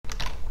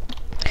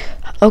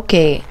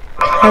Okay,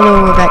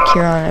 hello, we're back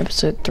here on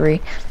episode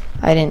 3.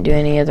 I didn't do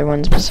any other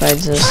ones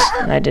besides this,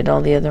 and I did all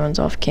the other ones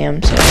off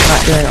cam, so I'm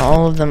not doing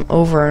all of them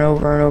over and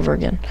over and over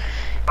again.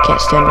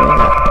 Can't stand doing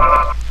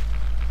that.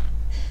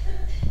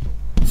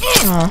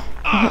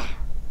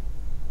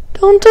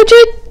 Don't touch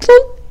it!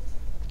 Don't.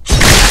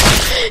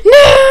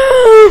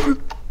 No!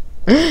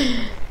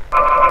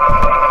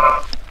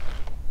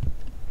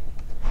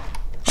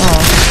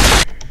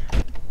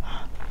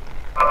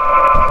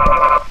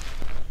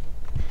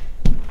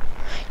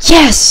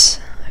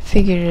 Yes! I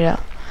figured it out.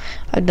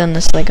 I've done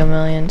this like a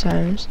million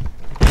times.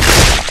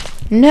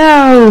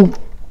 No!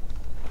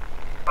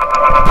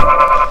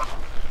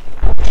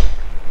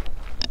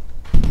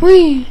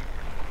 Whee!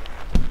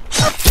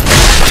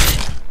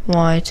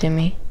 Why,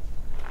 Timmy?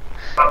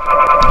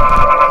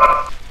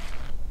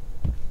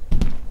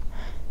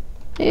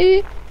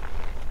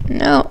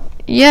 No.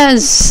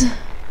 Yes!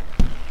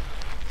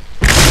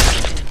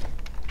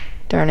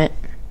 Darn it.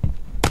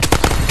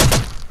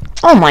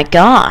 Oh my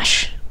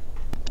gosh!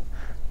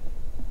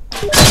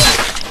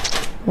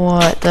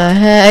 What the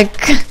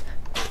heck?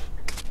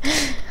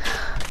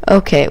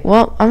 Okay,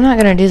 well, I'm not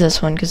gonna do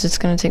this one because it's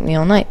gonna take me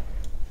all night.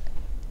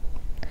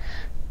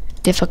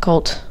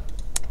 Difficult.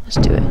 Let's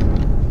do it.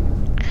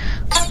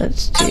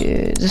 Let's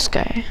do this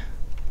guy.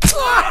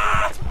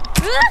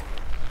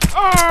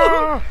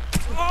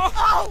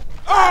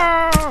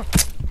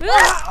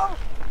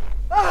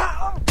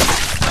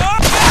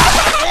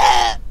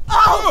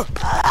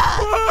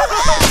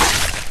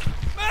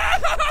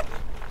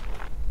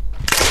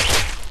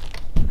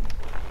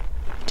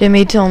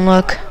 Jimmy, don't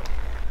look.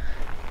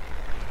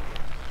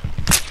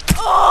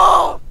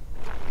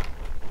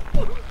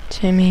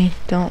 Timmy,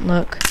 don't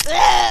look.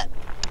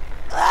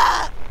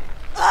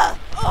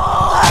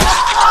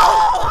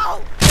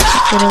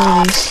 Get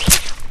over these.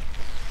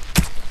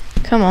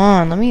 Come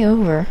on, let me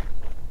over.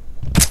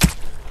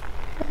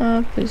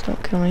 Please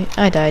don't kill me.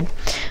 I died.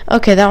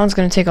 Okay, that one's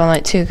gonna take all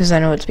night too, because I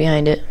know what's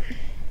behind it.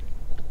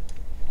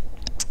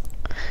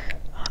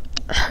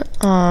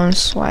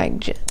 Swag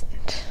jet.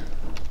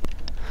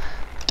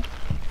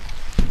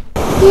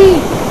 No!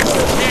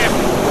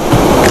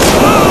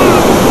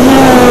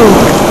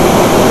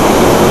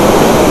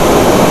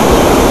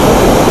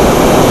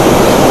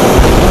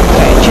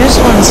 Okay, just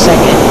 1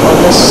 second while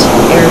this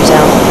airs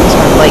out because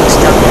my bike's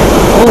down there.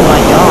 Oh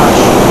my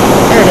gosh.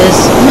 There it is.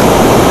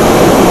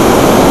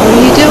 What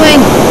are you doing?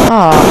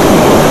 Aw,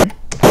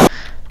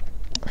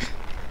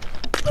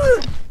 come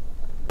on.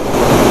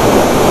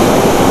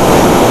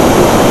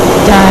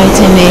 Die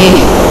to me.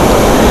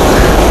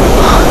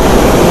 I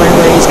wonder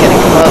where he's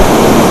gonna come up.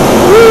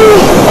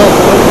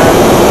 Oh, okay.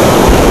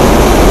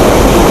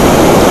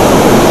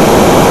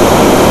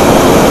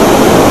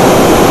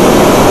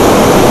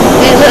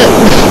 Hey, look!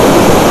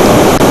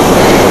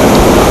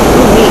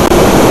 Ooh, meat.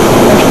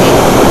 Fresh meat.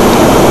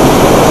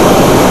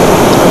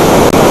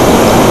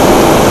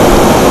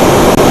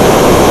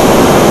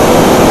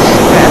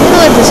 Alright, I'm gonna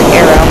let this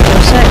air out for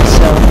a sec,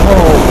 so...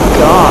 Oh,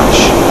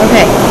 gosh.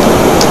 Okay.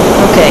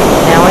 Okay,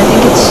 now I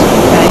think it's...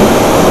 Okay.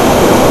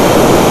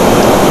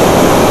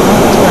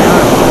 That's my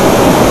arm.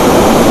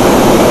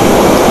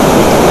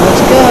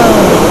 Let's go.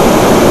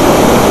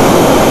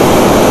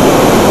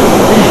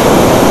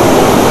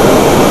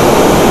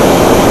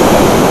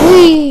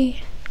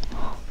 Whee!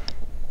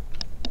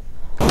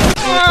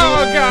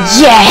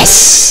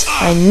 Yes!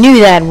 I knew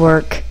that'd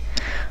work.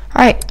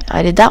 Alright,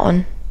 I did that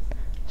one.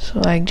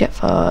 Swag jet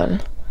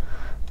pod.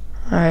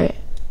 Alright,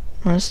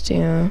 let's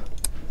do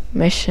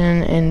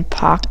mission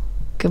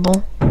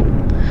impossible.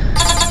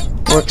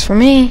 Works for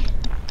me.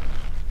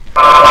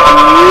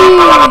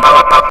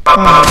 Oh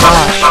my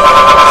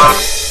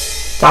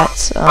gosh.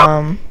 That's,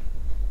 I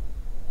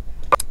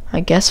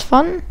guess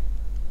fun?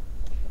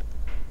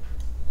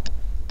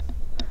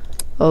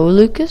 Oh,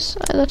 Lucas?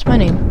 That's my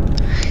name.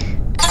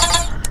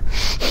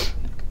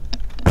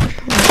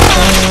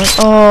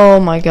 Oh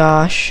my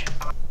gosh.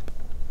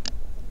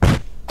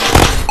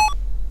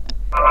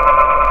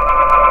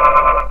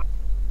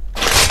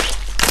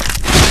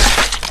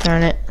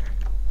 Darn it.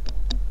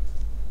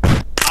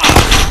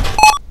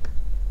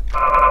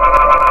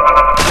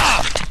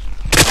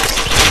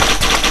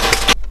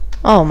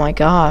 Oh my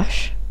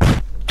gosh.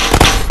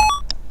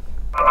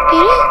 Get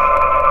it?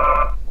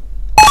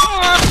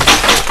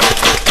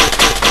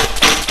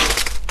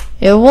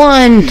 It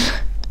won!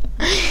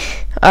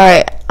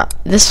 Alright,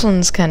 this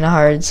one's kinda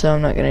hard, so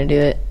I'm not gonna do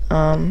it.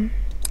 Can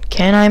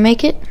I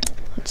make it?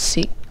 Let's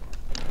see.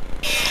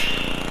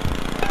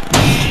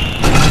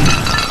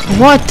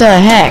 What the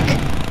heck?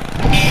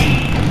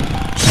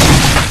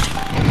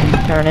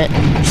 Darn it.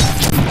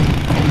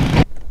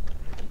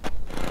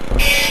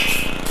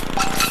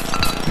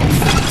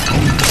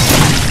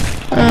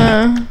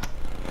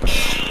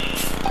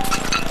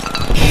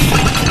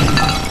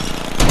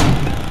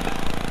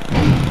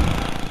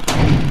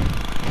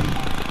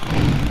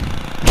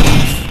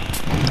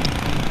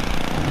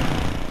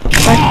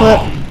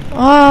 Backflip.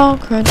 Oh,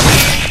 crud.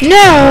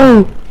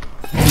 No!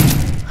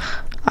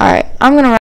 Alright, I'm gonna